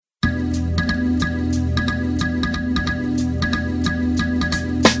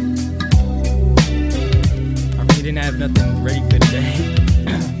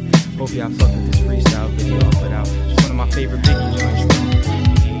hope y'all fuck with this freestyle video I put out. It's one of my favorite Biggie joints, bro.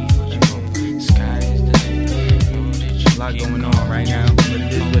 A lot going on right now, but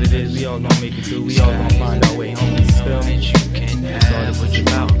it is what it is. We all gonna make it through. We all gonna find our way home. Still, that's all it was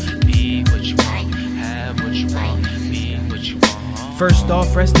about. Be what you want, have what you want, be what you want. First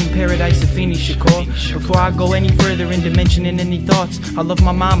off, rest in paradise, Afeni Shakur. Before I go any further into mentioning any thoughts, I love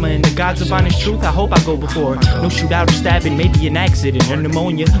my mama and the gods of honest truth. I hope I go before. No shootout or stabbing, maybe an accident or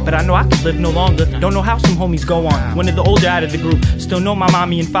pneumonia, but I know I could live no longer. Don't know how some homies go on. One of the older out of the group. Still know my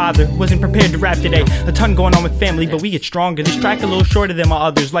mommy and father. Wasn't prepared to rap today. A ton going on with family, but we get stronger. This track a little shorter than my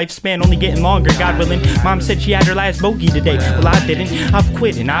others. Lifespan only getting longer, God willing. Mom said she had her last bogey today. Well, I didn't. I've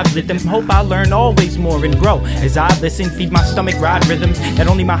quit and I've lit them. Hope I learn always more and grow as I listen. Feed my stomach ride rhythms that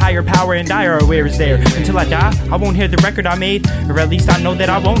only my higher power and I are aware is there. Until I die, I won't hear the record I made, or at least I know that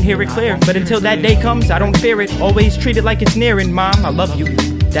I won't hear it clear. But until that day comes, I don't fear it. Always treat it like it's nearing. Mom, I love you.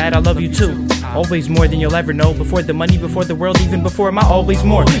 Dad, I love you too. Always more than you'll ever know. Before the money, before the world, even before my always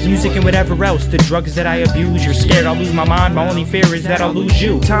more. Music and whatever else, the drugs that I abuse. You're scared I'll lose my mind, my only fear is that I'll lose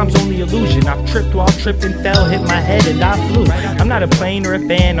you. Time's only illusion, I've tripped while tripping, fell, hit my head and I flew. I'm not a plane or a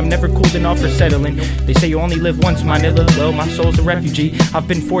fan, I'm never cool enough or settling. They say you only live once, my nigga, well, my soul's a refugee. I've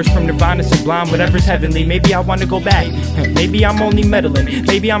been forced from nirvana, sublime, whatever's heavenly. Maybe I wanna go back, maybe I'm only meddling.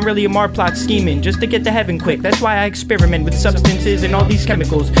 Maybe I'm really a Marplot scheming, just to get to heaven quick. That's why I experiment with substances and all these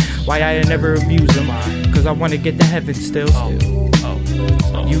chemicals. Why I never abuse them, cause I wanna get to heaven still.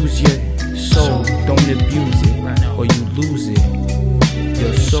 Use your soul, don't abuse it, or you lose it,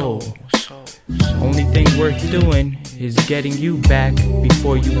 your soul. Only thing worth doing is getting you back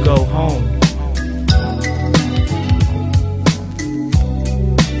before you go home.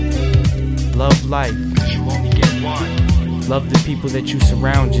 Love life, you only get one. Love the people that you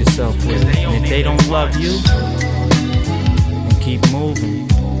surround yourself with, and if they don't love you, then keep moving.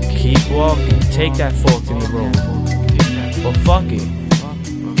 Keep walking, take that fork in the road. Or fuck it.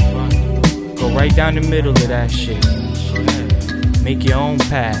 Go right down the middle of that shit. Make your own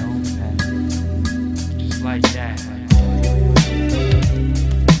path. Just like that.